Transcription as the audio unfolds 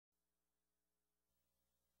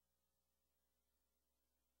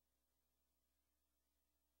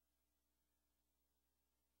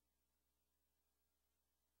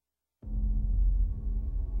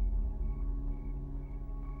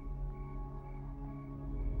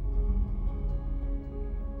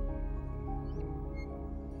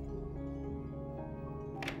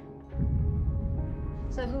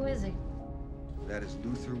So who is he? That is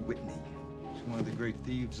Luther Whitney. He's one of the great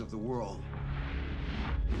thieves of the world.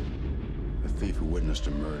 A thief who witnessed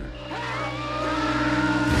a murder.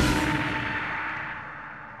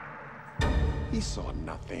 He saw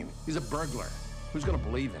nothing. He's a burglar. Who's gonna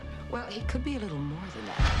believe him? Well, he could be a little more than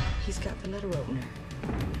that. He's got the letter opener.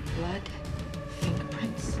 Blood,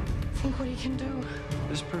 fingerprints. Think what he can do.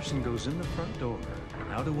 This person goes in the front door,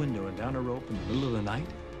 out a window, and down a rope in the middle of the night.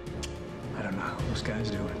 I don't know how this guy's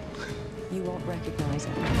doing. You won't recognize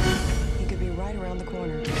him. He could be right around the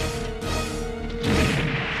corner. If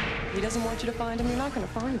he doesn't want you to find him, you're not going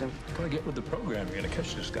to find him. Gotta get with the program. You're gonna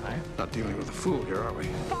catch this guy. Not dealing with a fool here, are we?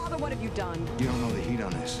 Father, what have you done? You don't know the heat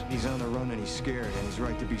on this. He's on the run and he's scared, and he's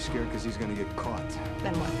right to be scared because he's gonna get caught.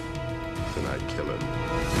 Then what? Then I'd kill him.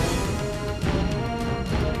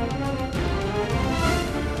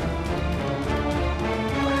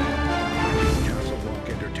 Castlewalk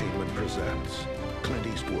Entertainment presents Clint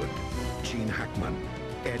Eastwood, Gene Hackman,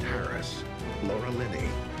 Ed Harris, Laura Linney,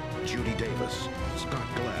 Judy Davis, Scott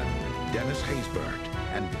Glenn, Dennis Haysbert,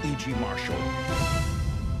 and E.G. Marshall.